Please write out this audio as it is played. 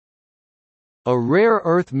A rare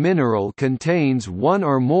earth mineral contains one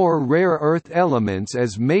or more rare earth elements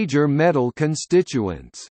as major metal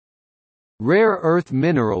constituents. Rare earth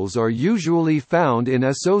minerals are usually found in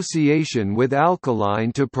association with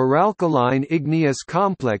alkaline to peralkaline igneous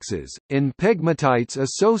complexes, in pegmatites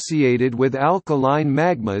associated with alkaline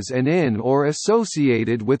magmas and in or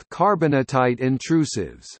associated with carbonatite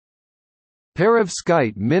intrusives.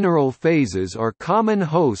 Perovskite mineral phases are common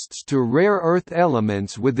hosts to rare earth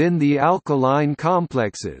elements within the alkaline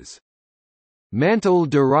complexes.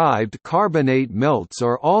 Mantle-derived carbonate melts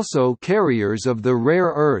are also carriers of the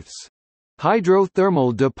rare earths.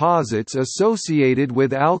 Hydrothermal deposits associated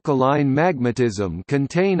with alkaline magmatism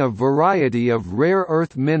contain a variety of rare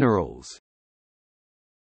earth minerals.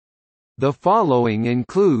 The following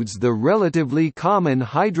includes the relatively common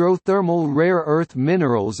hydrothermal rare earth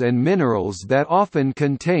minerals and minerals that often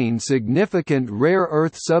contain significant rare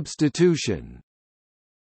earth substitution.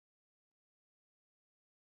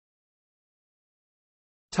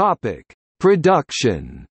 Topic: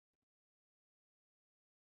 Production.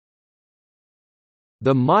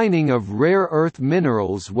 The mining of rare earth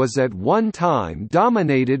minerals was at one time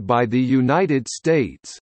dominated by the United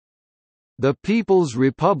States. The People's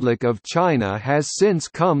Republic of China has since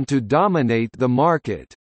come to dominate the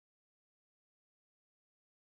market.